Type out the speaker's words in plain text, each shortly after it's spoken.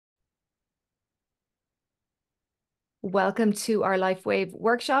Welcome to our LifeWave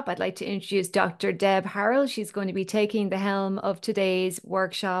workshop. I'd like to introduce Dr. Deb Harrell. She's going to be taking the helm of today's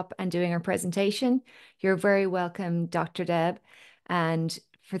workshop and doing our presentation. You're very welcome, Dr. Deb. And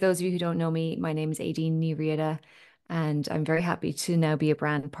for those of you who don't know me, my name is Aideen Ni Riada, and I'm very happy to now be a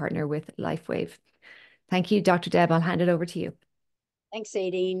brand partner with LifeWave. Thank you, Dr. Deb. I'll hand it over to you. Thanks,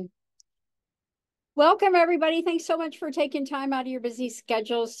 Aideen. Welcome, everybody. Thanks so much for taking time out of your busy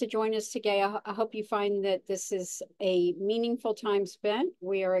schedules to join us today. I hope you find that this is a meaningful time spent.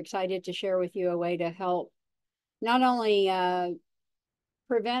 We are excited to share with you a way to help not only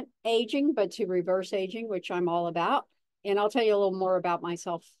prevent aging, but to reverse aging, which I'm all about. And I'll tell you a little more about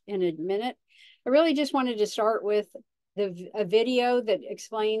myself in a minute. I really just wanted to start with a video that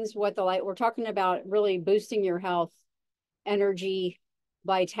explains what we're talking about, really boosting your health, energy,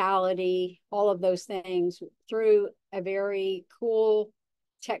 vitality, all of those things through a very cool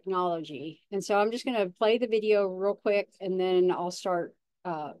technology. And so I'm just going to play the video real quick, and then I'll start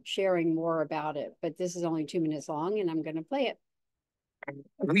sharing more about it. But this is only 2 minutes long, and I'm going to play it.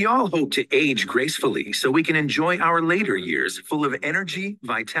 We all hope to age gracefully so we can enjoy our later years full of energy,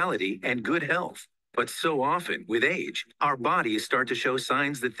 vitality, and good health. But so often, with age, our bodies start to show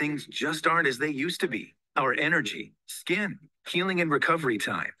signs that things just aren't as they used to be. Our energy, skin, healing and recovery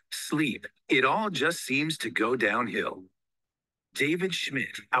time, sleep, it all just seems to go downhill. David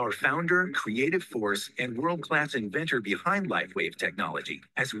Schmidt, our founder, creative force, and world-class inventor behind LifeWave technology,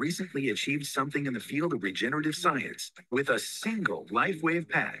 has recently achieved something in the field of regenerative science with a single LifeWave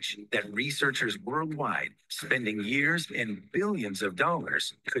patch that researchers worldwide, spending years and billions of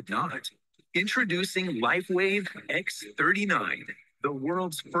dollars, could not. Introducing LifeWave X39, the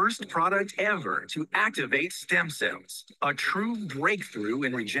world's first product ever to activate stem cells, a true breakthrough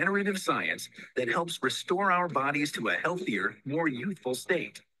in regenerative science that helps restore our bodies to a healthier, more youthful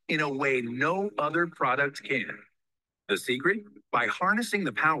state in a way no other product can. The secret? By harnessing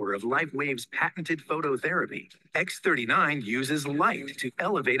the power of LifeWave's patented phototherapy, X39 uses light to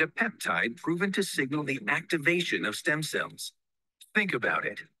elevate a peptide proven to signal the activation of stem cells. Think about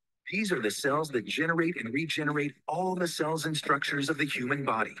it. These are the cells that generate and regenerate all the cells and structures of the human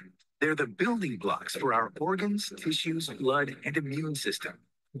body. They're the building blocks for our organs, tissues, blood, and immune system.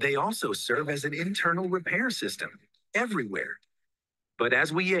 They also serve as an internal repair system everywhere. But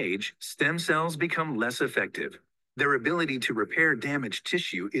as we age, stem cells become less effective. Their ability to repair damaged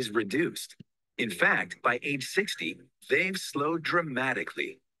tissue is reduced. In fact, by age 60, they've slowed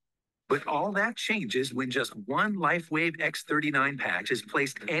dramatically. But all that changes when just one LifeWave X39 patch is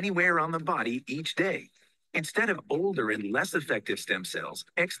placed anywhere on the body each day. Instead of older and less effective stem cells,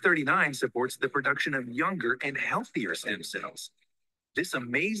 X39 supports the production of younger and healthier stem cells. This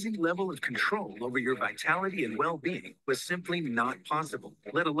amazing level of control over your vitality and well-being was simply not possible,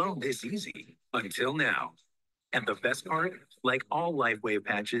 let alone this easy, until now. And the best part, like all LifeWave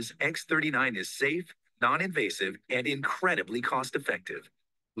patches, X39 is safe, non-invasive, and incredibly cost-effective.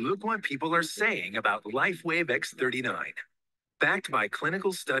 Look what people are saying about LifeWave X39. Backed by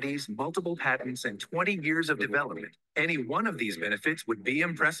clinical studies, multiple patents, and 20 years of development, any one of these benefits would be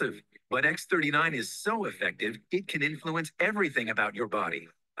impressive. But X39 is so effective, it can influence everything about your body,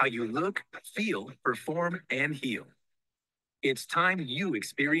 how you look, feel, perform, and heal. It's time you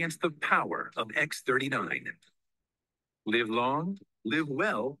experience the power of X39. Live long, live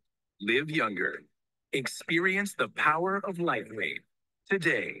well, live younger. Experience the power of LifeWave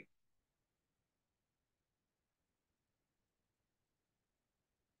today.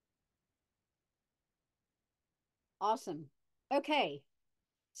 Awesome. Okay.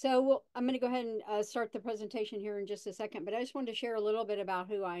 So I'm going to go ahead and start the presentation here in just a second, but I just wanted to share a little bit about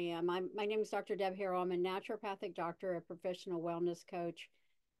who I am. My name is Dr. Deb Harrell. I'm a naturopathic doctor, a professional wellness coach.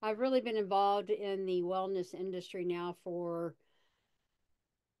 I've really been involved in the wellness industry now for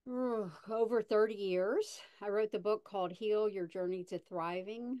over 30 years. I wrote the book called Heal Your Journey to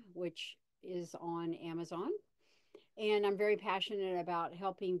Thriving, which is on Amazon. And I'm very passionate about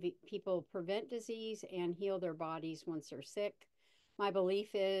helping people prevent disease and heal their bodies once they're sick. My belief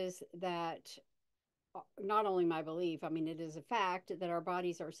is that, not only my belief, I mean, it is a fact that our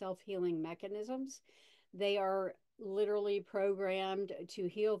bodies are self-healing mechanisms. They are literally programmed to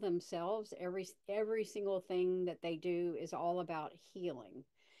heal themselves. Every single thing that they do is all about healing.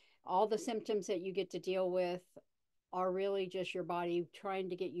 All the symptoms that you get to deal with are really just your body trying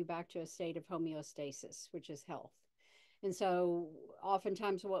to get you back to a state of homeostasis, which is health. And so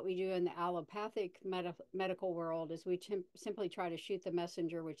oftentimes what we do in the allopathic medical world is we simply try to shoot the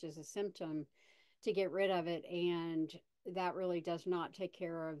messenger, which is a symptom, to get rid of it. And that really does not take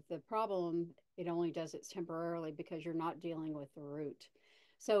care of the problem. It only does it temporarily because you're not dealing with the root.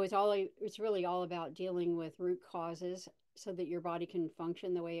 So it's really all about dealing with root causes so that your body can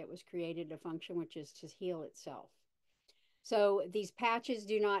function the way it was created to function, which is to heal itself. So these patches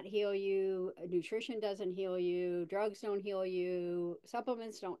do not heal you, nutrition doesn't heal you, drugs don't heal you,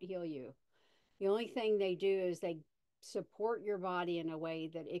 supplements don't heal you. The only thing they do is they support your body in a way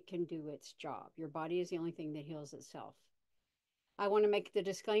that it can do its job. Your body is the only thing that heals itself. I want to make the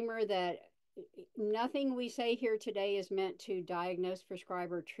disclaimer that nothing we say here today is meant to diagnose,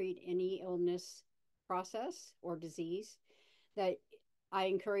 prescribe, or treat any illness, process, or disease. That I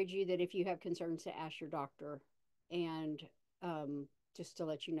encourage you that if you have concerns to ask your doctor, and just to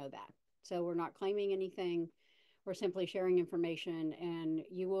let you know that. So we're not claiming anything. We're simply sharing information, and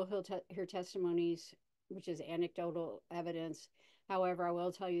you will hear testimonies, which is anecdotal evidence. However, I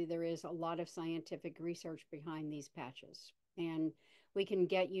will tell you there is a lot of scientific research behind these patches, and we can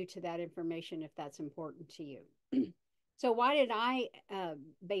get you to that information if that's important to you. So why did I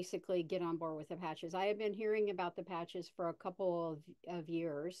basically get on board with the patches? I have been hearing about the patches for a couple of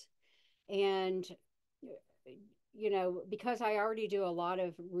years, and you know, because I already do a lot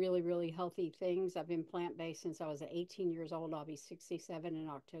of really, really healthy things. I've been plant-based since I was 18 years old. I'll be 67 in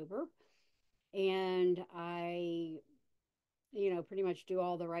October. And I, you know, pretty much do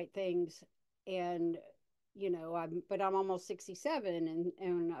all the right things. And, you know, I'm almost 67,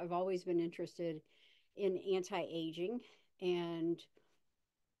 and I've always been interested in anti-aging. And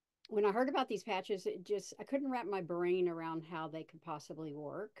when I heard about these patches, I couldn't wrap my brain around how they could possibly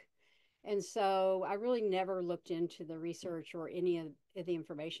work. And so I really never looked into the research or any of the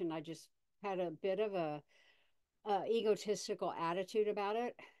information. I just had a bit of a egotistical attitude about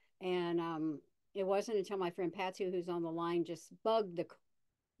it. And it wasn't until my friend Patsy, who's on the line, just bugged the,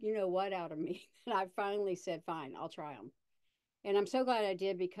 you know what, out of me that I finally said, fine, I'll try them. And I'm so glad I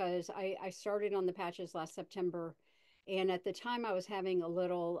did, because I started on the patches last September. And at the time I was having a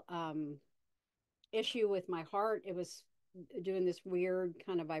little issue with my heart. It was doing this weird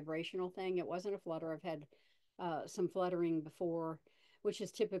kind of vibrational thing. It wasn't a flutter. I've had some fluttering before, which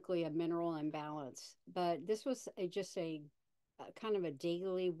is typically a mineral imbalance. But this was just a kind of a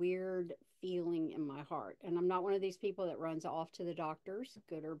daily weird feeling in my heart. And I'm not one of these people that runs off to the doctors,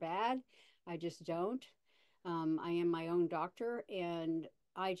 good or bad. I just don't. I am my own doctor, and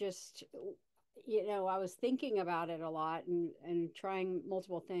I just, you know, I was thinking about it a lot, and trying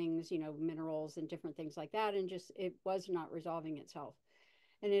multiple things, you know, minerals and different things like that. And just, it was not resolving itself.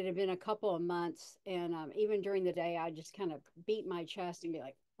 And it had been a couple of months. And even during the day, I just kind of beat my chest and be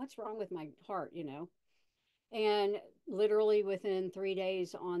like, what's wrong with my heart, you know? And literally within 3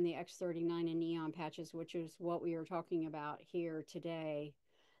 days on the X39 and Aeon patches, which is what we are talking about here today,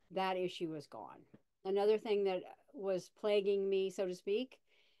 that issue was gone. Another thing that was plaguing me, so to speak,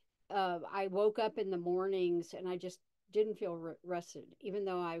 I woke up in the mornings and I just didn't feel rested, even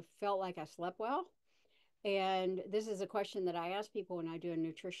though I felt like I slept well. And this is a question that I ask people when I do a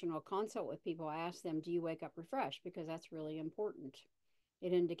nutritional consult with people. I ask them, do you wake up refreshed? Because that's really important.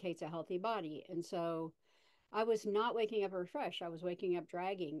 It indicates a healthy body. And so I was not waking up refreshed. I was waking up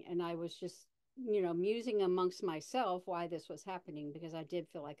dragging. And I was just, you know, musing amongst myself why this was happening, because I did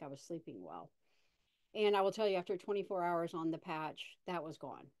feel like I was sleeping well. And I will tell you, after 24 hours on the patch, that was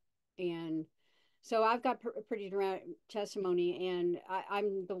gone. And so I've got pretty direct testimony, and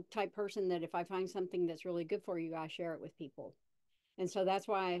I'm the type person that if I find something that's really good for you, I share it with people. And so that's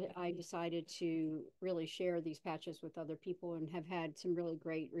why I decided to really share these patches with other people, and have had some really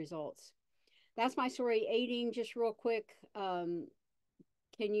great results. That's my story. Aideen, just real quick, can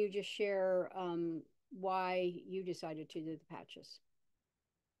you just share why you decided to do the patches?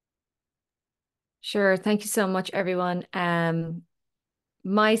 Sure. Thank you so much, everyone.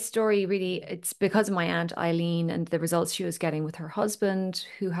 My story really, it's because of my aunt Eileen and the results she was getting with her husband,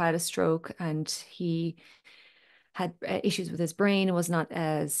 who had a stroke, and he had issues with his brain and was not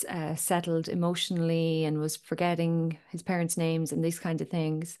as settled emotionally, and was forgetting his parents' names and these kinds of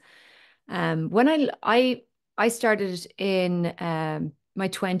things. When I started in my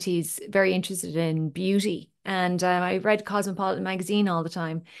 20s, very interested in beauty, and I read Cosmopolitan magazine all the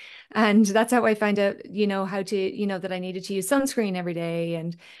time, and that's how I found out, you know, how to, you know, that I needed to use sunscreen every day,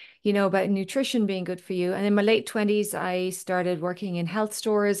 and you know, about nutrition being good for you. And in my late 20s, I started working in health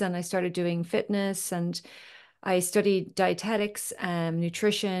stores, and I started doing fitness, and I studied dietetics,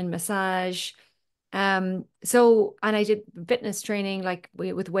 nutrition, massage. And I did fitness training, like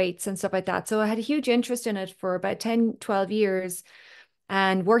with weights and stuff like that. So I had a huge interest in it for about 10, 12 years,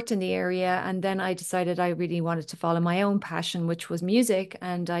 and worked in the area. And then I decided I really wanted to follow my own passion, which was music.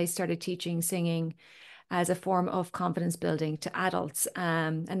 And I started teaching singing as a form of confidence building to adults.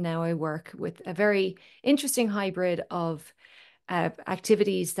 And now I work with a very interesting hybrid of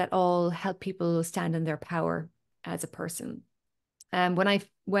activities that all help people stand in their power as a person. When I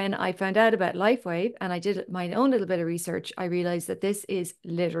found out about LifeWave and I did my own little bit of research, I realized that this is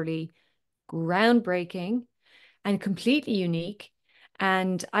literally groundbreaking and completely unique.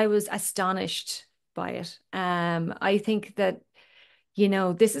 And I was astonished by it. I think that, you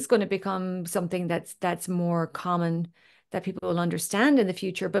know, this is going to become something that's more common that people will understand in the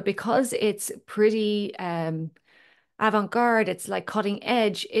future. But because it's pretty avant-garde, it's like cutting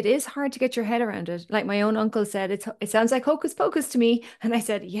edge, it is hard to get your head around it. Like my own uncle said, it sounds like hocus pocus to me. And I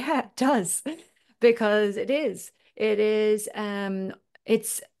said, yeah, it does. Because it is. It is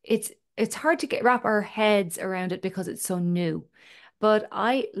it's hard to wrap our heads around it because it's so new. But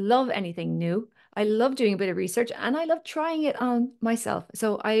I love anything new. I love doing a bit of research and I love trying it on myself.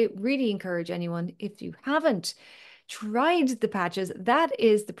 So I really encourage anyone, if you haven't tried the patches, that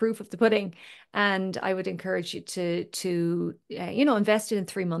is the proof of the pudding. And I would encourage you to you know, invest in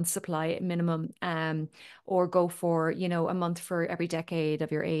 3 months supply minimum, or go for, you know, a month for every decade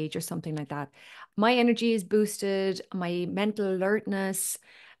of your age or something like that. My energy is boosted, my mental alertness,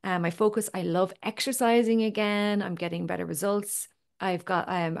 my focus. I love exercising again. I'm getting better results.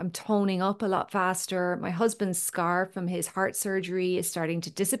 I'm toning up a lot faster. My husband's scar from his heart surgery is starting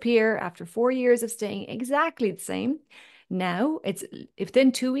to disappear after 4 years of staying exactly the same. Now it's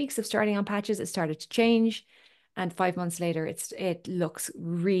within 2 weeks of starting on patches, it started to change. And 5 months later, it looks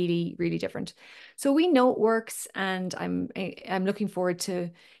really, really different. So we know it works, and I'm looking forward to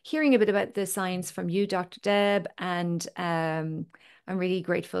hearing a bit about the science from you, Dr. Deb, and I'm really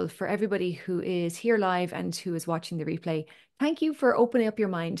grateful for everybody who is here live and who is watching the replay. Thank you for opening up your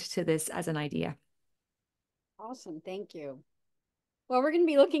mind to this as an idea. Awesome. Thank you. Well, we're going to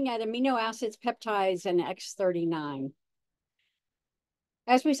be looking at amino acids, peptides, and X39.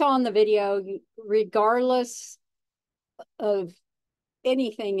 As we saw in the video, regardless of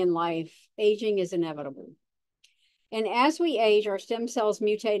anything in life, aging is inevitable. And as we age, our stem cells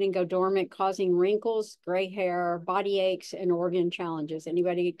mutate and go dormant, causing wrinkles, gray hair, body aches, and organ challenges.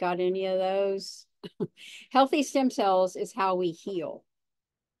 Anybody got any of those? Healthy stem cells is how we heal.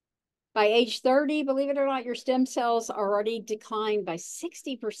 By age 30, believe it or not, your stem cells are already declined by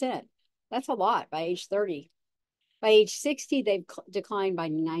 60%. That's a lot by age 30. By age 60, they've declined by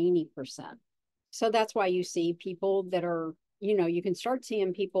 90%. So that's why you see people that are, you know, you can start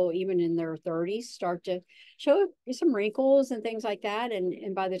seeing people even in their 30s start to show some wrinkles and things like that.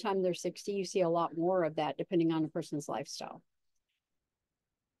 And by the time they're 60, you see a lot more of that depending on a person's lifestyle.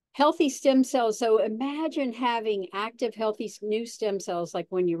 Healthy stem cells. So imagine having active, healthy new stem cells like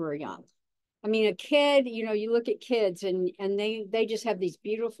when you were young. I mean, a kid, you know, you look at kids and they just have these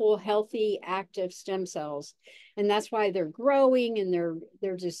beautiful, healthy, active stem cells. And that's why they're growing and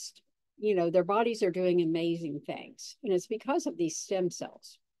they're just, you know, their bodies are doing amazing things. And it's because of these stem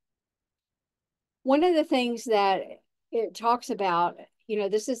cells. One of the things that it talks about, you know,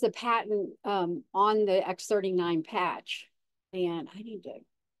 this is the patent on the X39 patch. And I need to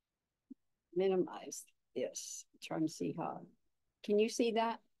minimize this. I'm trying to see how. Can you see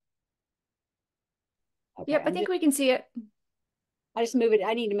that? Okay, yep, I think we can see it. I just move it.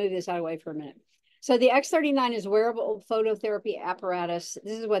 I need to move this out of the way for a minute. So the X39 is wearable phototherapy apparatus.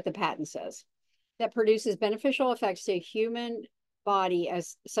 This is what the patent says. That produces beneficial effects to human body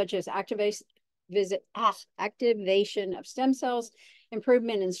such as activation of stem cells,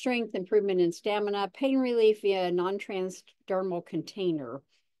 improvement in strength, improvement in stamina, pain relief via a non-transdermal container.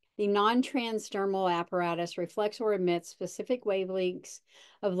 The non-transdermal apparatus reflects or emits specific wavelengths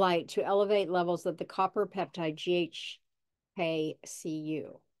of light to elevate levels of the copper peptide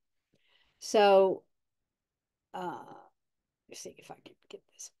GHKCU. So, let's see if I can get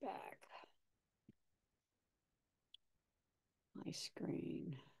this back. My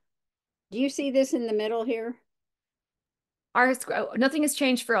screen. Do you see this in the middle here? Nothing has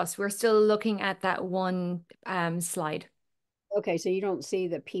changed for us. We're still looking at that one slide. Okay, so you don't see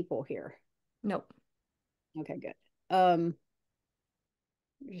the people here. Nope. Okay, good.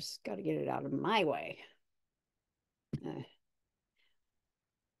 Just got to get it out of my way. Let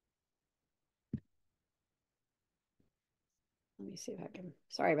me see if I can.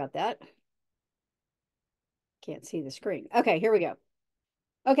 Sorry about that. Can't see the screen. Okay, here we go.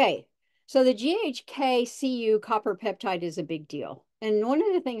 Okay, so the GHKCU copper peptide is a big deal. And one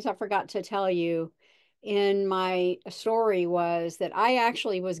of the things I forgot to tell you in my story was that I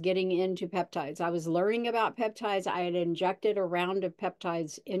actually was getting into peptides. I was learning about peptides. I had injected a round of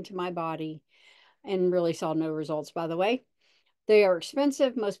peptides into my body and really saw no results, by the way. They are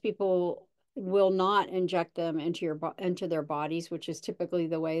expensive. Most people will not inject them into their bodies, which is typically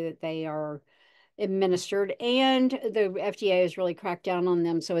the way that they are administered, and the FDA has really cracked down on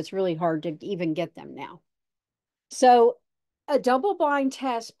them, so it's really hard to even get them now. So a double-blind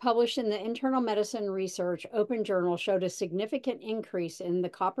test published in the Internal Medicine Research Open Journal showed a significant increase in the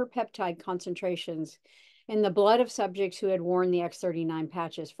copper peptide concentrations in the blood of subjects who had worn the X39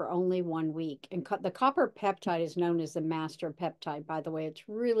 patches for only 1 week. And the copper peptide is known as the master peptide, by the way. It's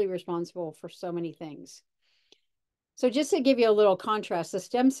really responsible for so many things. So just to give you a little contrast, the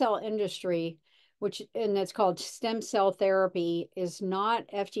stem cell industry, and it's called stem cell therapy, is not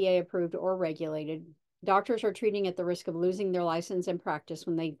FDA approved or regulated. Doctors are treating at the risk of losing their license and practice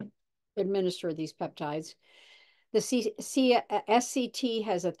when they administer these peptides. The SCT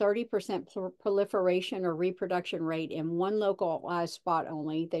has a 30% proliferation or reproduction rate in one localized spot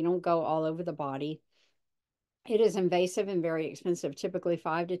only. They don't go all over the body. It is invasive and very expensive, typically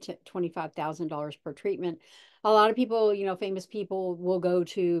 $5,000 to $25,000 per treatment. A lot of people, famous people will go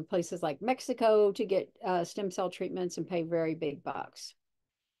to places like Mexico to get stem cell treatments and pay very big bucks.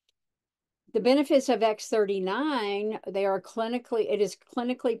 The benefits of X39, it is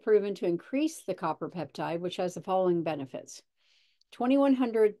clinically proven to increase the copper peptide, which has the following benefits.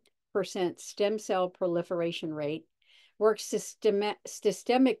 2,100% stem cell proliferation rate, works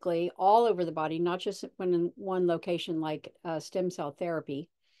systemically all over the body, not just when in one location like stem cell therapy.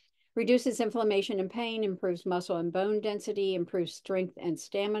 Reduces inflammation and pain, improves muscle and bone density, improves strength and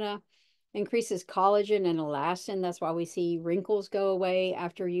stamina, increases collagen and elastin. That's why we see wrinkles go away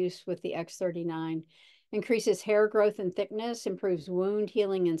after use with the X39. Increases hair growth and thickness, improves wound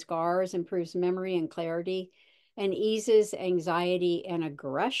healing and scars, improves memory and clarity, and eases anxiety and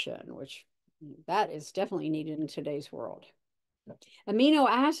aggression, which that is definitely needed in today's world. Amino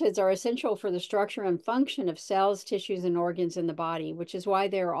acids are essential for the structure and function of cells, tissues, and organs in the body, which is why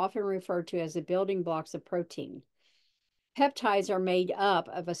they are often referred to as the building blocks of protein. Peptides are made up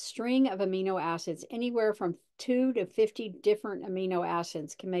of a string of amino acids. Anywhere from 2 to 50 different amino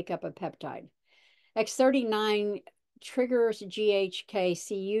acids can make up a peptide. X39 triggers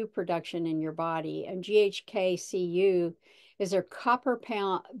GHK-Cu production in your body, and GHK-Cu is a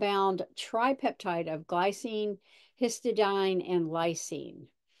copper-bound tripeptide of glycine, histidine, and lysine.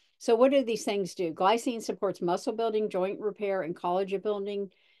 So what do these things do? Glycine supports muscle building, joint repair, and collagen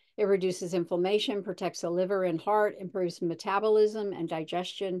building. It reduces inflammation, protects the liver and heart, improves metabolism and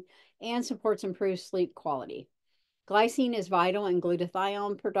digestion, and supports improved sleep quality. Glycine is vital in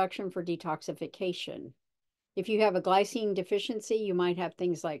glutathione production for detoxification. If you have a glycine deficiency, you might have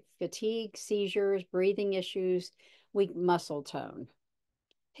things like fatigue, seizures, breathing issues, weak muscle tone.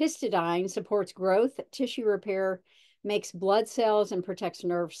 Histidine supports growth, tissue repair, makes blood cells, and protects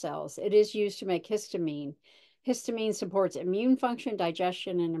nerve cells. It is used to make histamine. Histamine supports immune function,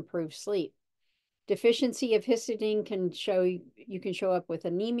 digestion, and improved sleep. Deficiency of histidine can show up with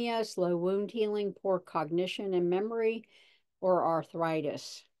anemia, slow wound healing, poor cognition and memory, or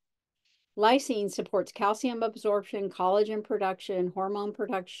arthritis. Lysine supports calcium absorption, collagen production, hormone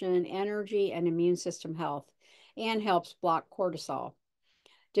production, energy, and immune system health, and helps block cortisol.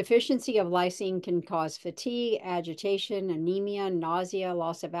 Deficiency of lysine can cause fatigue, agitation, anemia, nausea,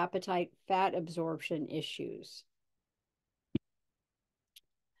 loss of appetite, fat absorption issues.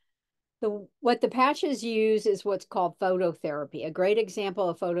 What the patches use is what's called phototherapy. A great example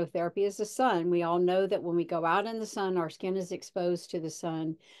of phototherapy is the sun. We all know that when we go out in the sun, our skin is exposed to the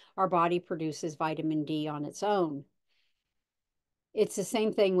sun. Our body produces vitamin D on its own. It's the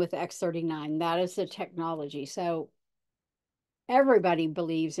same thing with X39. That is the technology. So everybody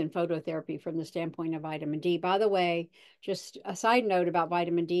believes in phototherapy from the standpoint of vitamin D. By the way, just a side note about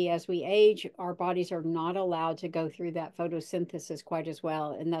vitamin D, as we age, our bodies are not allowed to go through that photosynthesis quite as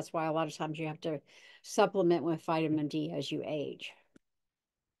well. And that's why a lot of times you have to supplement with vitamin D as you age.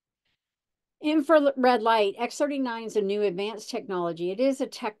 Infrared light, X39 is a new advanced technology. It is a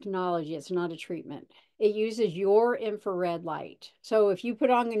technology, it's not a treatment. It uses your infrared light. So if you put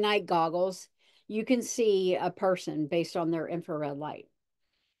on the night goggles, you can see a person based on their infrared light.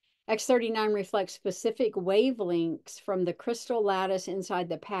 X39 reflects specific wavelengths from the crystal lattice inside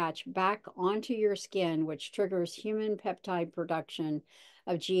the patch back onto your skin, which triggers human peptide production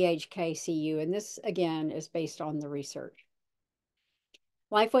of GHK-Cu. And this, again, is based on the research.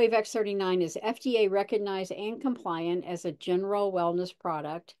 LifeWave X39 is FDA recognized and compliant as a general wellness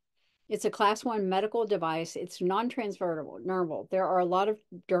product. It's a class 1 medical device. It's non-transferable. There are a lot of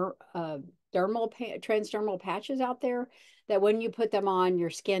transdermal patches out there that when you put them on, your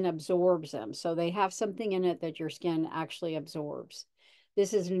skin absorbs them. So they have something in it that your skin actually absorbs.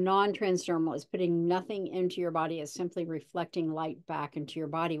 This is non-transdermal. It's putting nothing into your body. It's simply reflecting light back into your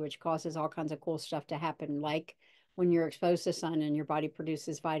body, which causes all kinds of cool stuff to happen, like when you're exposed to sun and your body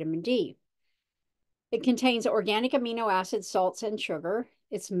produces vitamin D. It contains organic amino acids, salts, and sugar.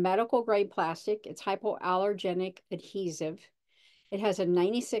 It's medical grade plastic. It's hypoallergenic adhesive. It has a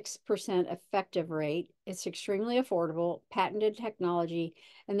 96% effective rate. It's extremely affordable, patented technology,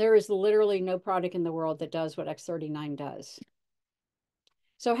 and there is literally no product in the world that does what X39 does.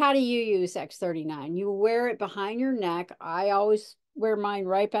 So how do you use X39? You wear it behind your neck. I always wear mine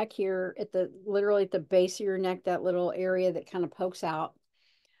right back here at literally at the base of your neck, that little area that kind of pokes out.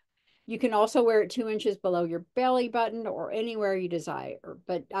 You can also wear it 2 inches below your belly button or anywhere you desire.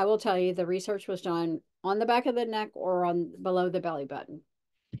 But I will tell you, the research was done on the back of the neck or on below the belly button.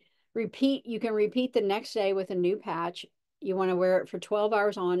 You can repeat the next day with a new patch. You want to wear it for 12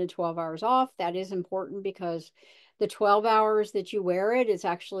 hours on and 12 hours off. That is important because the 12 hours that you wear it, it's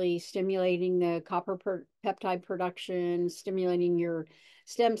actually stimulating the copper peptide production, stimulating your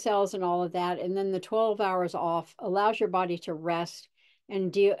stem cells and all of that. And then the 12 hours off allows your body to rest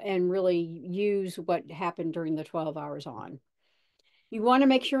and really use what happened during the 12 hours on. You want to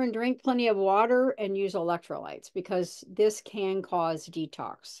make sure and drink plenty of water and use electrolytes because this can cause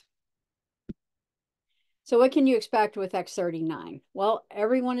detox. So what can you expect with X39? Well,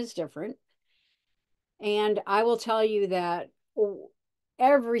 everyone is different. And I will tell you that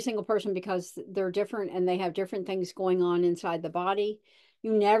every single person, because they're different and they have different things going on inside the body,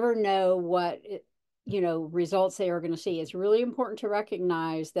 you never know what results they are going to see. It's really important to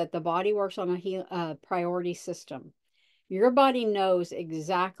recognize that the body works on a priority system. Your body knows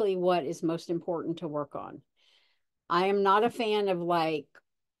exactly what is most important to work on. I am not a fan of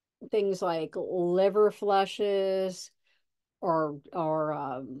things like liver flushes or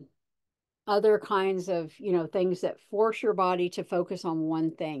other kinds of things that force your body to focus on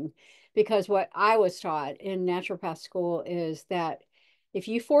one thing, because what I was taught in naturopath school is that if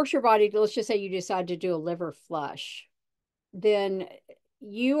you force your body to, let's just say you decide to do a liver flush, then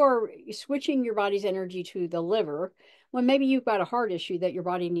you are switching your body's energy to the liver when maybe you've got a heart issue that your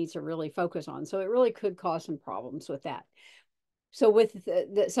body needs to really focus on. So it really could cause some problems with that. So with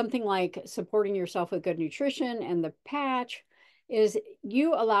something like supporting yourself with good nutrition and the patch is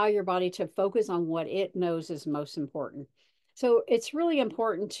you allow your body to focus on what it knows is most important. So it's really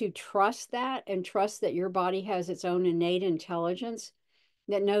important to trust that and trust that your body has its own innate intelligence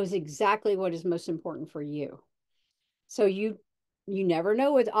that knows exactly what is most important for you. So you never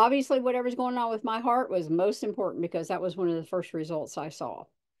know. It's obviously whatever's going on with my heart was most important because that was one of the first results I saw.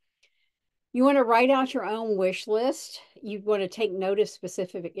 You want to write out your own wish list. You want to take note of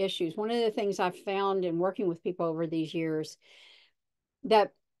specific issues. One of the things I've found in working with people over these years,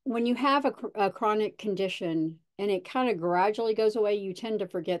 that when you have a chronic condition and it kind of gradually goes away, you tend to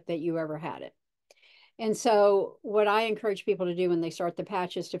forget that you ever had it. And so what I encourage people to do when they start the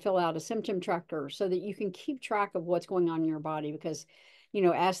patch is to fill out a symptom tracker so that you can keep track of what's going on in your body, because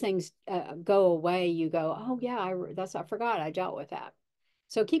as things go away, you go, oh yeah, I forgot I dealt with that.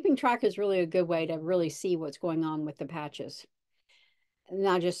 So keeping track is really a good way to really see what's going on with the patches. And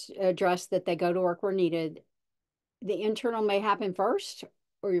not just address that they go to work where needed. The internal may happen first,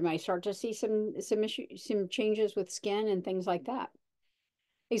 or you may start to see some changes with skin and things like that.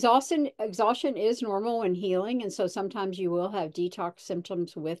 Exhaustion is normal when healing, and so sometimes you will have detox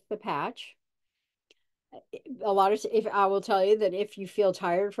symptoms with the patch. If I will tell you that if you feel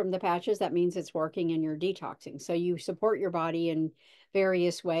tired from the patches, that means it's working and you're detoxing. So you support your body in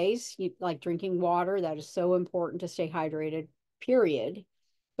various ways, like drinking water. That is so important to stay hydrated, period.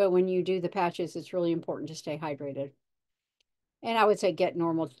 But when you do the patches, it's really important to stay hydrated. And I would say get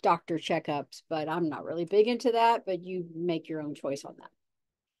normal doctor checkups, but I'm not really big into that, but you make your own choice on that.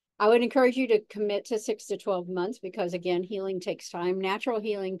 I would encourage you to commit to 6 to 12 months because, again, healing takes time. Natural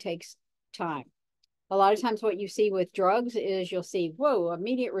healing takes time. A lot of times what you see with drugs is you'll see, whoa,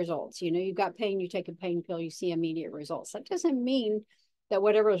 immediate results. You've got pain, you take a pain pill, you see immediate results. That doesn't mean that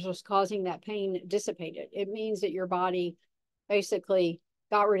whatever was causing that pain dissipated. It means that your body basically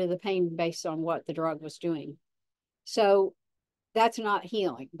got rid of the pain based on what the drug was doing. So that's not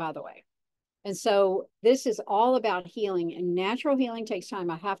healing, by the way. And so this is all about healing, and natural healing takes time.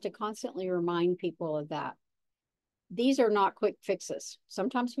 I have to constantly remind people of that. These are not quick fixes.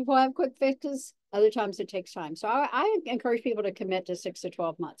 Sometimes people have quick fixes. Other times it takes time. So I encourage people to commit to 6 to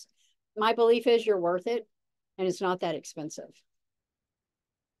 12 months. My belief is you're worth it, and it's not that expensive.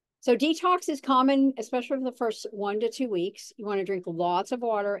 So detox is common, especially for the first 1 to 2 weeks. You want to drink lots of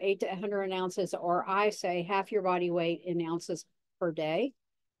water, 8 to 100 ounces, or I say half your body weight in ounces per day.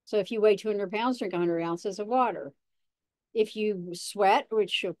 So if you weigh 200 pounds, drink 100 ounces of water. If you sweat,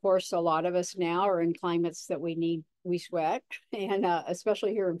 which of course a lot of us now are in climates that we sweat, and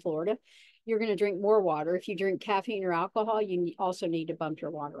especially here in Florida, you're going to drink more water. If you drink caffeine or alcohol, you also need to bump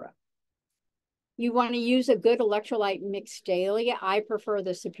your water up. You want to use a good electrolyte mix daily. I prefer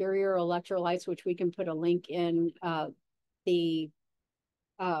the Superior electrolytes, which we can put a link in the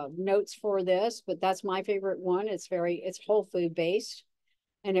notes for this, but that's my favorite one. It's whole food based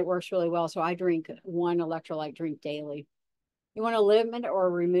and it works really well. So I drink one electrolyte drink daily. You want to limit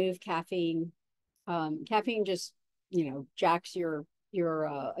or remove caffeine. Caffeine just, jacks your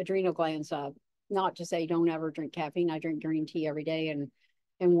adrenal glands up. Not to say don't ever drink caffeine. I drink green tea every day and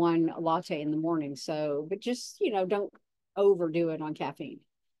one latte in the morning. So, but just, don't overdo it on caffeine.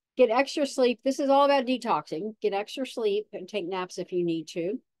 Get extra sleep. This is all about detoxing. Get extra sleep and take naps if you need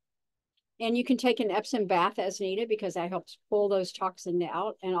to. And you can take an Epsom bath as needed because that helps pull those toxins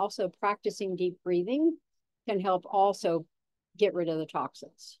out. And also practicing deep breathing can help also get rid of the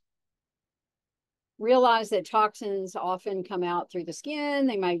toxins. Realize that toxins often come out through the skin.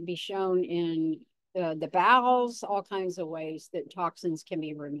 They might be shown in the bowels, all kinds of ways that toxins can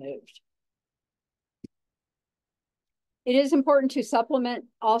be removed. It is important to supplement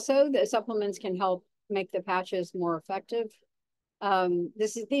also. The supplements can help make the patches more effective.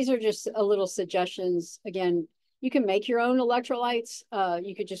 These are just a little suggestions. Again, you can make your own electrolytes.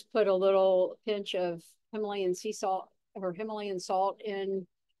 You could just put a little pinch of Himalayan sea salt or Himalayan salt in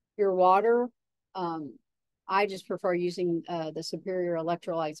your water. I just prefer using the Superior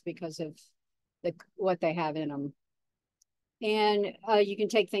electrolytes because of what they have in them. And you can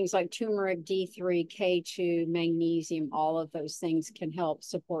take things like turmeric, D3, K2, magnesium. All of those things can help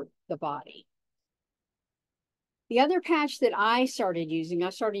support the body. The other patch that I started using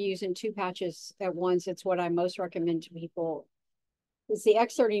 2 patches at once. It's what I most recommend to people. It's the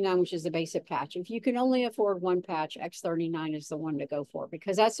X39, which is the basic patch. If you can only afford one patch, X39 is the one to go for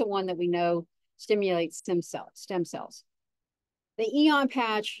because that's the one that we know stimulates stem cells. The Aeon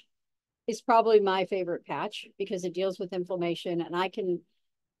patch is probably my favorite patch because it deals with inflammation, and I can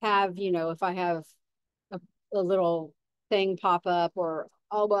have, if I have a little thing pop up or,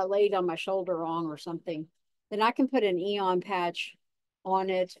 I laid on my shoulder wrong or something, then I can put an Aeon patch on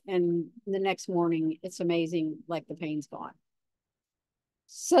it, and the next morning it's amazing, like the pain's gone.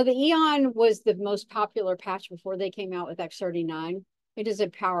 So the Aeon was the most popular patch before they came out with X39. It is a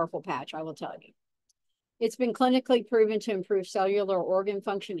powerful patch, I will tell you. It's been clinically proven to improve cellular organ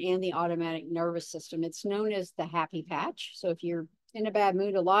function and the automatic nervous system. It's known as the happy patch. So if you're in a bad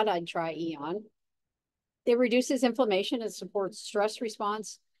mood a lot, I'd try Aeon. It reduces inflammation. It supports stress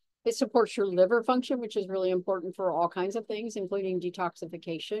response. It supports your liver function, which is really important for all kinds of things, including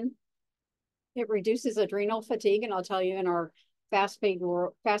detoxification. It reduces adrenal fatigue. And I'll tell you, in our fast-paced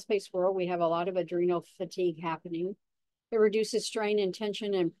world, we have a lot of adrenal fatigue happening. It reduces strain and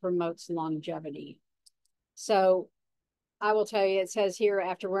tension and promotes longevity. So I will tell you, it says here,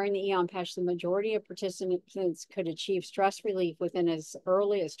 after wearing the Aeon patch, the majority of participants could achieve stress relief within as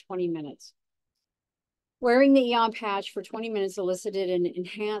early as 20 minutes. Wearing the Aeon patch for 20 minutes elicited an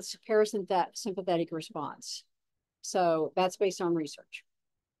enhanced parasympathetic response. So that's based on research.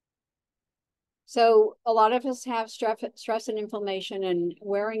 So a lot of us have stress and inflammation, and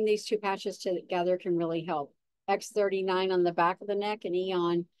wearing these 2 patches together can really help. X39 on the back of the neck and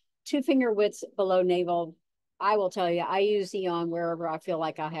Aeon 2 finger widths below navel. I will tell you, I use Aeon wherever I feel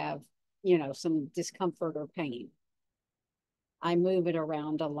like I have, some discomfort or pain. I move it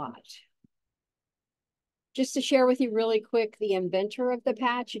around a lot. Just to share with you really quick, the inventor of the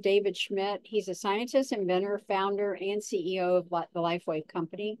patch, David Schmidt, he's a scientist, inventor, founder, and CEO of the LifeWave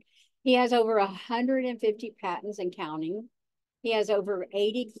company. He has over 150 patents and counting. He has over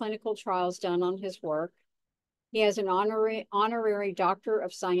 80 clinical trials done on his work. He has an honorary Doctor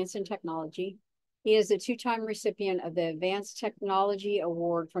of Science and Technology. He is a 2-time recipient of the Advanced Technology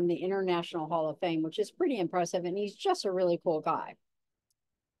Award from the International Hall of Fame, which is pretty impressive, and he's just a really cool guy.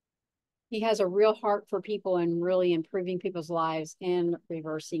 He has a real heart for people and really improving people's lives and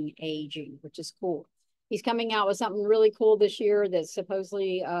reversing aging, which is cool. He's coming out with something really cool this year that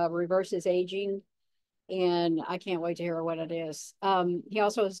supposedly reverses aging, and I can't wait to hear what it is. He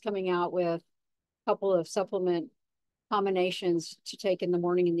also is coming out with a couple of supplement combinations to take in the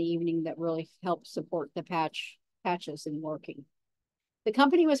morning and the evening that really help support the patches and working. The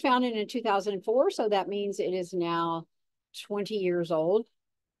company was founded in 2004, so that means it is now 20 years old.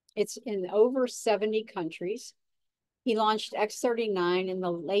 It's in over 70 countries. He launched X39 in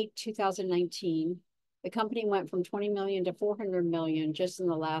the late 2019. The company went from 20 million to 400 million just in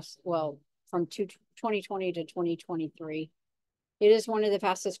the last, from 2020 to 2023. It is one of the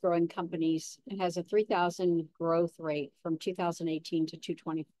fastest growing companies. It has a 3,000 growth rate from 2018 to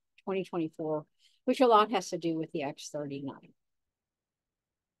 2024, which a lot has to do with the X39.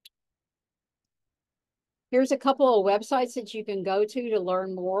 Here's a couple of websites that you can go to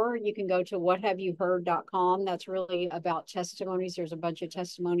learn more. You can go to whathaveyouheard.com. That's really about testimonies. There's a bunch of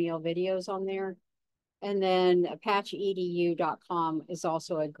testimonial videos on there. And then apacheedu.com is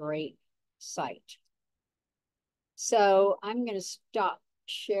also a great site. So I'm going to stop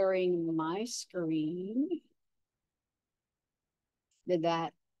sharing my screen. Did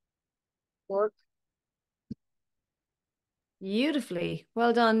that work? Beautifully.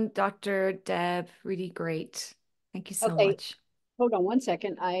 Well done, Dr. Deb. Really great. Thank you so much. Hold on one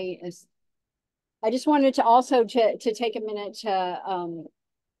second. I just wanted to also to take a minute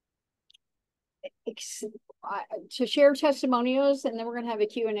to share testimonials, and then we're going to have a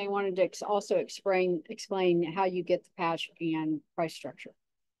Q&A. I wanted to also explain how you get the patch and price structure.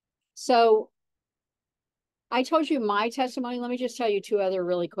 So I told you my testimony. Let me just tell you two other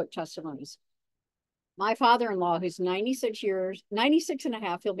really quick testimonies. My father-in-law, who's 96 and a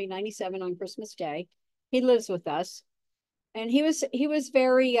half, he'll be 97 on Christmas Day. He lives with us. And he was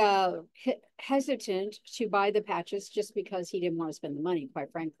very hesitant to buy the patches just because he didn't want to spend the money,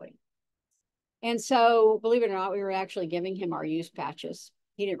 quite frankly. And so, believe it or not, we were actually giving him our used patches.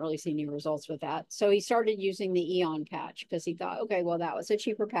 He didn't really see any results with that. So he started using the Aeon patch because he thought, okay, well, that was a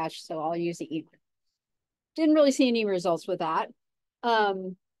cheaper patch, so I'll use the Aeon. Didn't really see any results with that.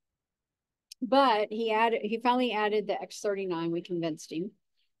 But he finally added the X39. We convinced him.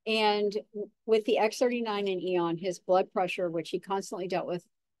 And with the X39 and Aeon, his blood pressure, which he constantly dealt with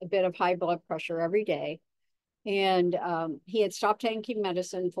a bit of high blood pressure every day. And he had stopped taking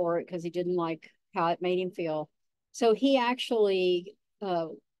medicine for it because he didn't like how it made him feel. So he actually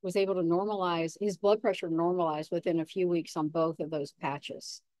was able to normalize his blood pressure, normalized within a few weeks on both of those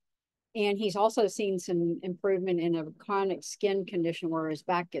patches. And he's also seen some improvement in a chronic skin condition where his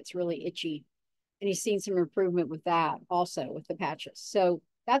back gets really itchy. And he's seen some improvement with that also with the patches. So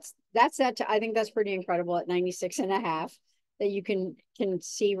that's that. I think that's pretty incredible at 96 and a half that you can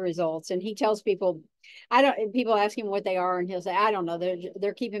see results. And he tells people, people ask him what they are, and he'll say, I don't know,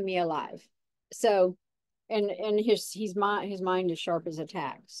 they're keeping me alive. So, and his mind is sharp as a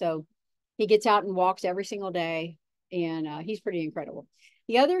tack. So he gets out and walks every single day, and he's pretty incredible.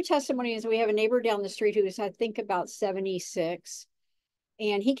 The other testimony is we have a neighbor down the street who is, I think, about 76.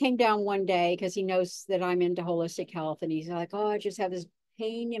 And he came down one day because he knows that I'm into holistic health. And he's like, oh, I just have this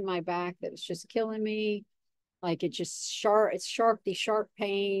pain in my back that was just killing me. Like it's these sharp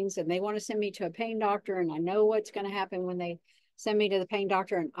pains. And they want to send me to a pain doctor. And I know what's going to happen when they send me to the pain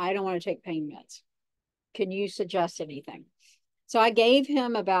doctor. And I don't want to take pain meds. Can you suggest anything? So I gave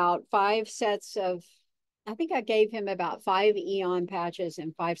him about 5 sets of, I think I gave him about 5 Aeon patches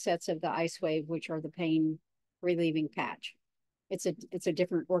and 5 sets of the LifeWave, which are the pain relieving patch. It's a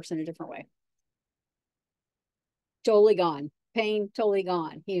different, works in a different way. Totally gone. Pain totally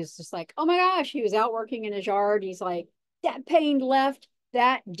gone. He was just like, oh my gosh, he was out working in his yard. He's like, that pain left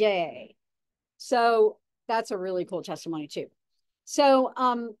that day. So that's a really cool testimony too. So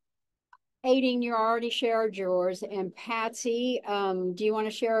Aideen, you already shared yours. And Patsy, do you want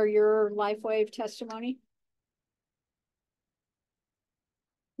to share your LifeWave testimony?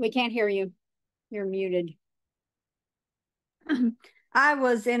 We can't hear you. You're muted. I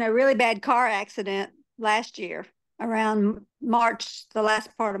was in a really bad car accident last year around March, the last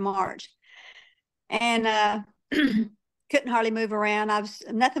part of March. And couldn't hardly move around.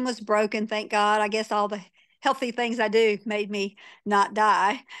 Nothing was broken, thank God. I guess all the healthy things I do made me not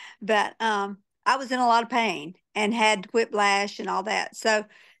die. But I was in a lot of pain and had whiplash and all that. So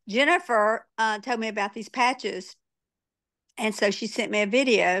Jennifer told me about these patches. And so she sent me a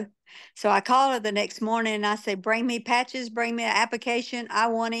video. So I called her the next morning and I said, bring me patches, bring me an application. I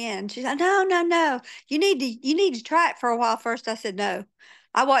want in. She said, no. You need to try it for a while first. I said, no.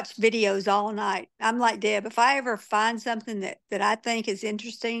 I watch videos all night. I'm like Deb, if I ever find something that I think is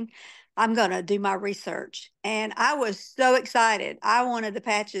interesting, I'm going to do my research. And I was so excited. I wanted the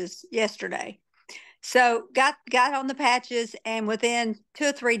patches yesterday. So got on the patches, and within 2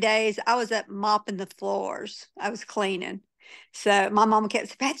 or 3 days, I was up mopping the floors. I was cleaning. So my mom kept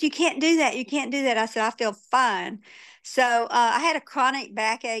saying, Pat, you can't do that. You can't do that. I said, I feel fine. So I had a chronic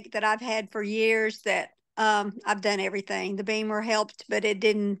backache that I've had for years that I've done everything. The Beamer helped, but it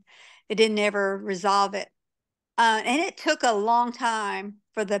didn't ever resolve it. And it took a long time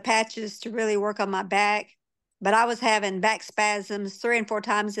for the patches to really work on my back. But I was having back spasms 3 and 4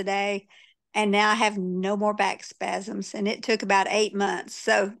 times a day. And now I have no more back spasms. And it took about 8 months.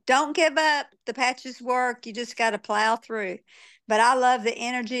 So don't give up. The patches work. You just got to plow through. But I love the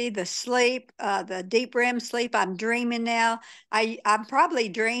energy, the sleep, the deep REM sleep. I'm dreaming now. I probably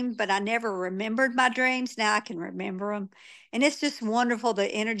dreamed, but I never remembered my dreams. Now I can remember them. And it's just wonderful, the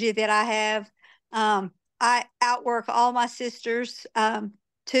energy that I have. I outwork all my sisters,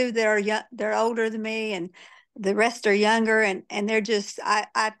 two that are young, they're older than me, and the rest are younger, and they're just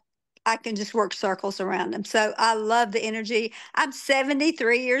I can just work circles around them. So I love the energy. I'm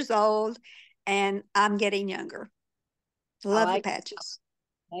 73 years old and I'm getting younger. Love the patches.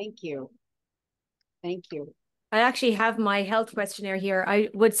 Thank you. Thank you. I actually have my health questionnaire here. I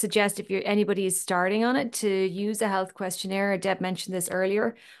would suggest if anybody is starting on it to use a health questionnaire. Deb mentioned this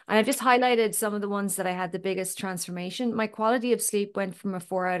earlier. And I've just highlighted some of the ones that I had the biggest transformation. My quality of sleep went from a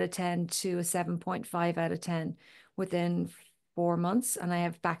 4 out of 10 to a 7.5 out of 10 within 4 months. And I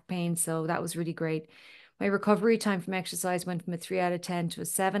have back pain, so that was really great. My recovery time from exercise went from a 3 out of 10 to a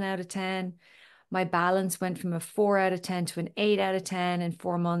 7 out of 10. My balance went from a 4 out of 10 to an 8 out of 10 in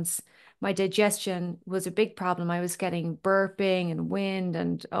 4 months. My digestion was a big problem. I was getting burping and wind,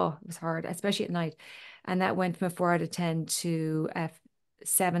 and oh, it was hard, especially at night. And that went from a 4 out of 10 to a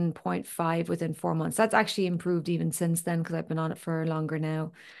 7.5 within 4 months. That's actually improved even since then because I've been on it for longer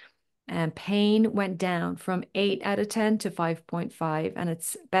now. And pain went down from 8 out of 10 to 5.5, and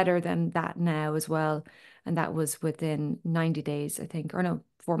it's better than that now as well. And that was within 90 days, I think, or no,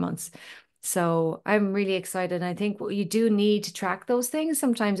 4 months. So I'm really excited. I think you do need to track those things.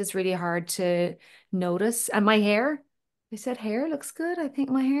 Sometimes it's really hard to notice. And my hair, I said hair looks good. I think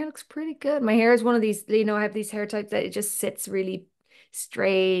my hair looks pretty good. My hair is one of these, I have these hair types that it just sits really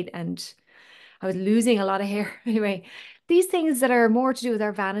straight, and I was losing a lot of hair. Anyway, these things that are more to do with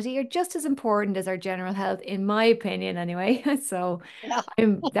our vanity are just as important as our general health, in my opinion, anyway. So Yeah.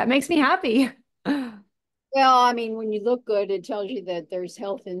 that makes me happy. Well, I mean, when you look good, it tells you that there's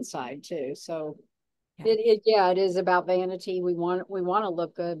health inside too. So it is about vanity. We want to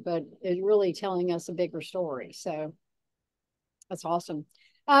look good, but it's really telling us a bigger story. So that's awesome.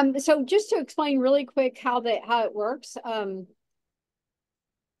 So just to explain really quick how it works,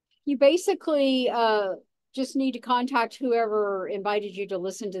 you basically just need to contact whoever invited you to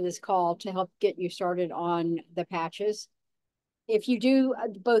listen to this call to help get you started on the patches. If you do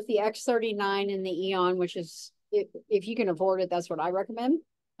both the X39 and the Aeon, which is, if you can afford it, that's what I recommend.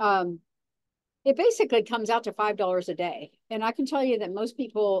 It basically comes out to $5 a day. And I can tell you that most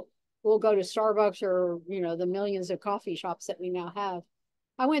people will go to Starbucks or, the millions of coffee shops that we now have.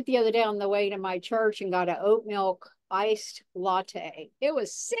 I went the other day on the way to my church and got an oat milk iced latte. It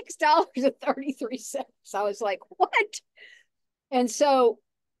was $6.33. I was like, what? And so,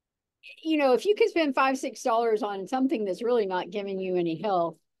 if you can spend $5-6 on something that's really not giving you any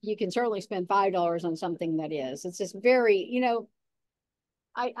health, you can certainly spend $5 on something that is. It's just very,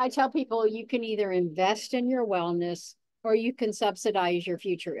 I tell people you can either invest in your wellness or you can subsidize your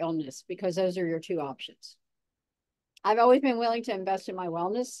future illness, because those are your two options. I've always been willing to invest in my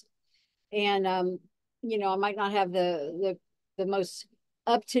wellness, and I might not have the most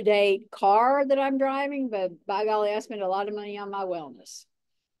up-to-date car that I'm driving, but by golly, I spend a lot of money on my wellness.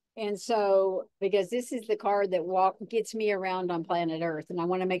 And so, because this is the car that gets me around on planet Earth, and I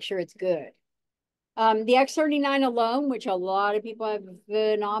want to make sure it's good. The X39 alone, which a lot of people have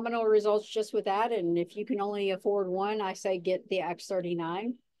phenomenal results just with that. And if you can only afford one, I say get the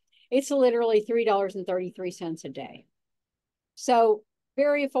X39. It's literally $3.33 a day. So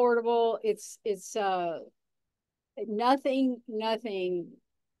very affordable. It's nothing,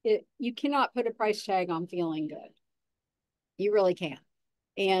 you cannot put a price tag on feeling good. You really can't.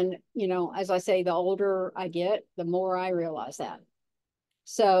 And, as I say, the older I get, the more I realize that.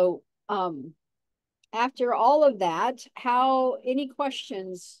 So, after all of that, any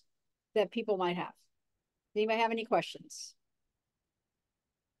questions that people might have? Does anybody have any questions?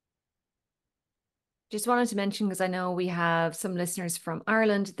 Just wanted to mention, because I know we have some listeners from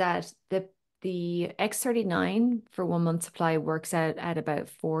Ireland, that the X39 for 1 month supply works out at about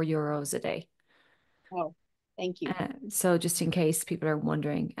 €4 a day. Oh, thank you. So just in case people are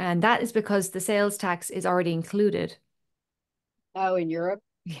wondering, and that is because the sales tax is already included. Oh, in Europe?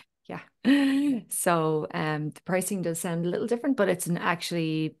 Yeah. So the pricing does sound a little different, but it's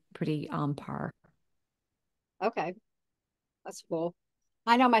actually pretty on par. Okay. That's cool.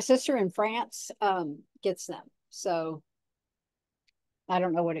 I know my sister in France gets them. So I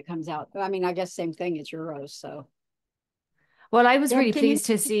don't know what it comes out. I mean, I guess same thing, it's euros. So well, I was really pleased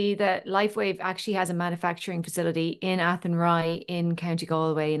to see that LifeWave actually has a manufacturing facility in Athenry in County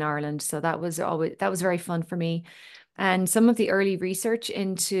Galway in Ireland. So that was very fun for me. And some of the early research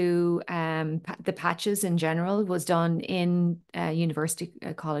into the patches in general was done in University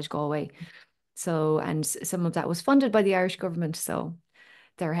College Galway. So, and some of that was funded by the Irish government. So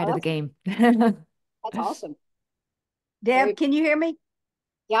they're ahead of the game. That's awesome. Deb, can you hear me?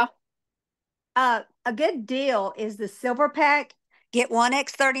 Yeah. A good deal is the silver pack. get one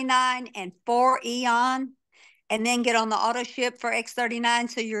X39 and 4 Aeon, and then get on the auto ship for X39.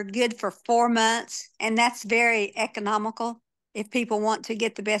 So you're good for 4 months. And that's very economical. If people want to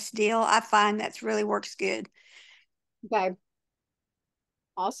get the best deal, I find that's really works good. Okay.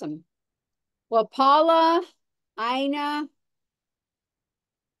 Awesome. Well, Paula, Ina,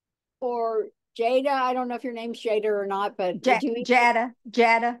 or Jada, I don't know if your name's Jada or not, but Jada.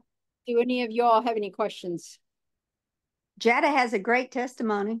 Do any of y'all have any questions? Jada has a great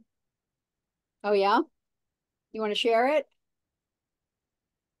testimony. Oh, yeah? You want to share it?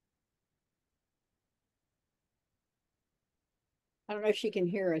 I don't know if she can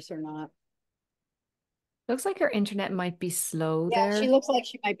hear us or not. Looks like her internet might be slow there. She looks like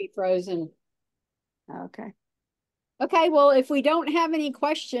she might be frozen. Okay. Okay, well, if we don't have any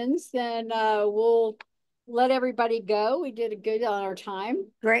questions, then we'll let everybody go. We did a good on our time.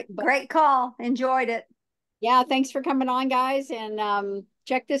 Great call. Enjoyed it. Yeah, thanks for coming on, guys, and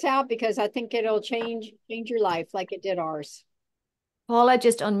check this out because I think it'll change your life like it did ours. Paula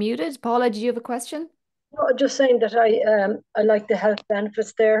just unmuted. Paula, did you have a question? No, just saying that I like the health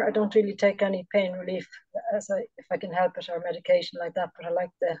benefits there. I don't really take any pain relief if I can help it, or medication like that, but I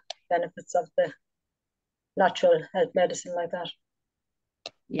like the benefits of the natural health medicine like that.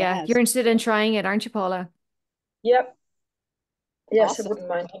 Yeah, Yes. you're interested in trying it, aren't you, Paula? Yep. Yes, Awesome. I wouldn't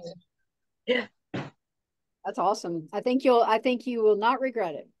mind. Yeah. That's awesome. I think you will not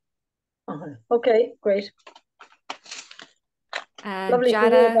regret it. Okay, great. Lovely Jada.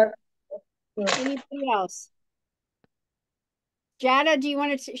 to hear that. Anybody else? Jada, do you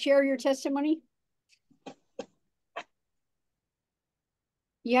want to share your testimony?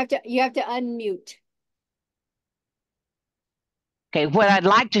 You have to unmute. Okay, what I'd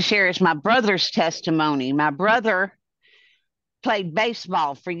like to share is my brother's testimony. My brother played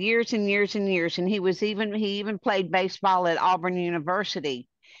baseball for years and years and years, and he even played baseball at Auburn University.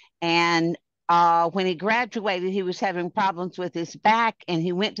 And when he graduated, he was having problems with his back, and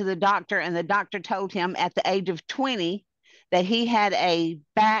he went to the doctor, and the doctor told him at the age of 20 that he had a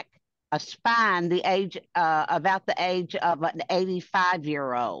spine about the age of an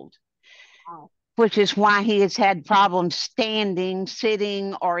 85-year-old. Wow. Which is why he has had problems standing,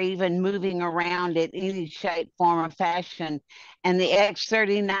 sitting, or even moving around in any shape, form, or fashion. And the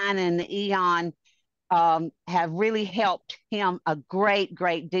X39 and the Aeon have really helped him a great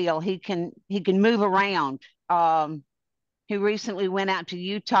deal. He can move around. He recently went out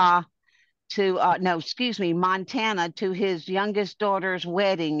to Montana to his youngest daughter's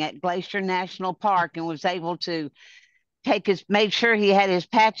wedding at Glacier National Park, and was able to made sure he had his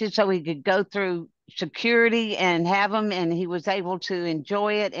patches so he could go through security and have them, and he was able to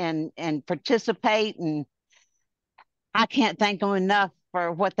enjoy it and participate. And I can't thank them enough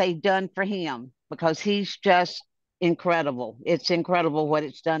for what they've done for him, because he's just incredible. It's incredible what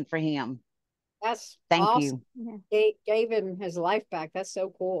it's done for him. That's Thank awesome. you. Gave him his life back. That's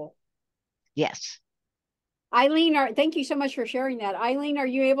so cool. Yes. Eileen, thank you so much for sharing that. Eileen, are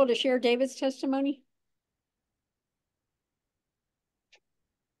you able to share David's testimony?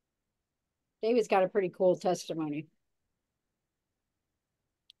 David's got a pretty cool testimony.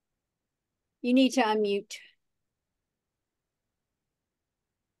 You need to unmute.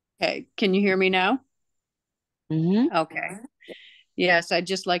 Okay, can you hear me now? Mm-hmm. Okay. Yes, I'd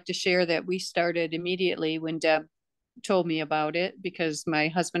just like to share that we started immediately when Deb told me about it, because my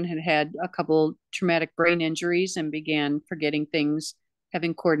husband had a couple traumatic brain injuries and began forgetting things,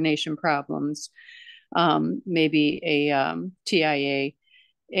 having coordination problems, maybe a TIA.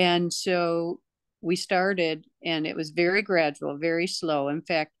 And so we started, and it was very gradual, very slow. In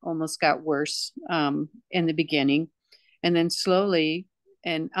fact, almost got worse in the beginning. And then slowly,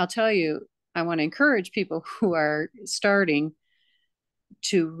 and I'll tell you, I want to encourage people who are starting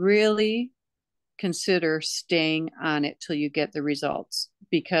to really consider staying on it till you get the results,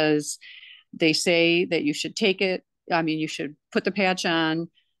 because they say that you should take it. I mean, you should put the patch on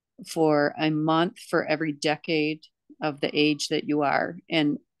for a month for every decade of the age that you are.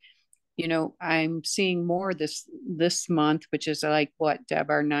 And you know, I'm seeing more this month, which is like what, Deb,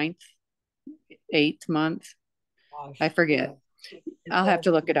 our 8th month? Gosh, I forget. Yeah. I'll have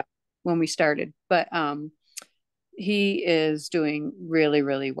to look it up when we started. But he is doing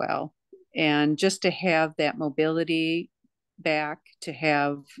really well. And just to have that mobility back, to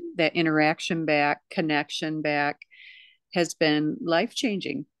have that interaction back, connection back, has been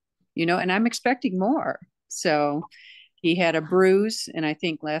life-changing, you know, and I'm expecting more. So he had a bruise, and I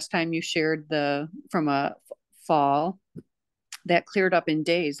think last time you shared from a fall, that cleared up in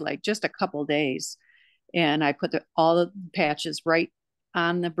days, like just a couple days. And I put all the patches right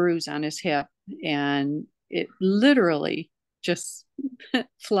on the bruise on his hip, and it literally just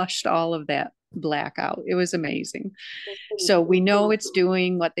flushed all of that black out. It was amazing. So we know it's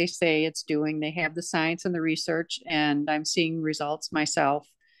doing what they say it's doing. They have the science and the research, and I'm seeing results myself,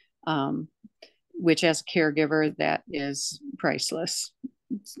 which as a caregiver, that is priceless.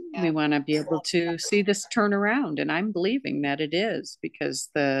 Yeah. We want to be able to see this turn around, and I'm believing that it is, because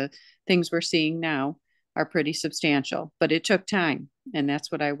the things we're seeing now are pretty substantial, but it took time. And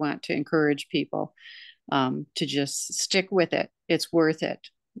that's what I want to encourage people, to just stick with it. It's worth it.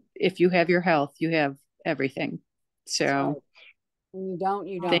 If you have your health, you have everything. So right. When you don't,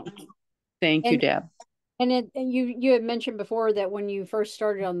 you don't. Thank you, Deb. And you had mentioned before that when you first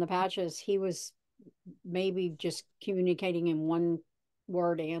started on the patches, he was maybe just communicating in one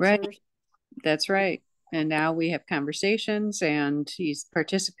word answers. Right. That's right. And now we have conversations, and he's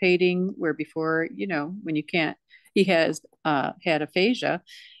participating where before, when you can't, he has had aphasia.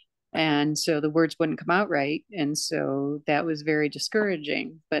 And so the words wouldn't come out right. And so that was very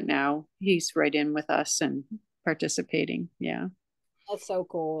discouraging. But now he's right in with us and participating. Yeah. That's so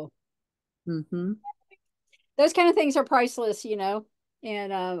cool. Mm-hmm. Those kind of things are priceless,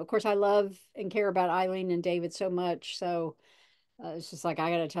 And of course, I love and care about Eileen and David so much. So it's just like, I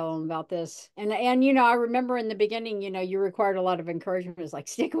got to tell them about this. And I remember in the beginning, you required a lot of encouragement. It was like,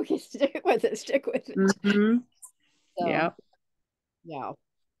 stick with it, stick with it, stick with it. Mm-hmm. So, yeah. Yeah.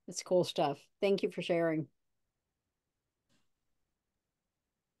 It's cool stuff. Thank you for sharing.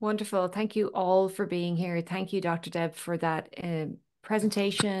 Wonderful. Thank you all for being here. Thank you, Dr. Deb, for that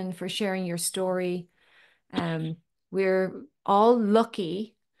presentation, for sharing your story. We're all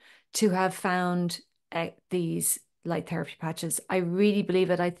lucky to have found these light therapy patches. I really believe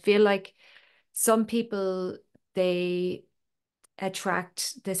it. I feel like some people, they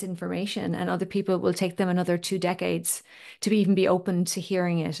attract this information, and other people will take them another 2 decades to even be open to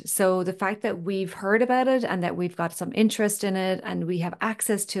hearing it. So the fact that we've heard about it and that we've got some interest in it and we have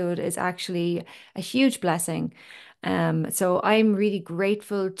access to it is actually a huge blessing. So I'm really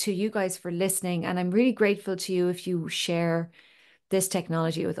grateful to you guys for listening, and I'm really grateful to you if you share this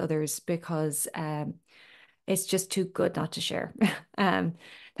technology with others, because it's just too good not to share.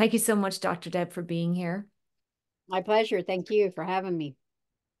 Thank you so much, Dr. Deb, for being here. My pleasure. Thank you for having me.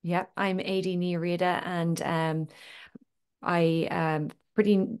 Yep, I'm Aideen Ni Riada, and I am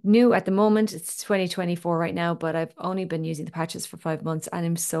pretty new at the moment. It's 2024 right now, but I've only been using the patches for 5 months, and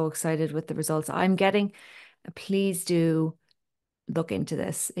I'm so excited with the results I'm getting. Please do look into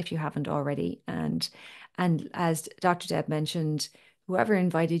this if you haven't already. And as Dr. Deb mentioned, whoever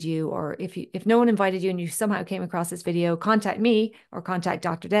invited you, or if no one invited you and you somehow came across this video, contact me or contact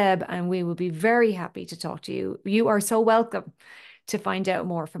Dr. Deb, and we will be very happy to talk to you. You are so welcome to find out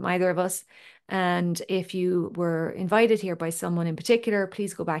more from either of us. And if you were invited here by someone in particular,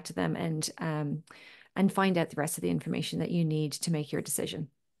 please go back to them and find out the rest of the information that you need to make your decision.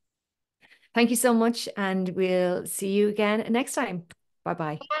 Thank you so much, and we'll see you again next time.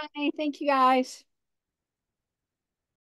 Bye-bye. Bye. Thank you, guys.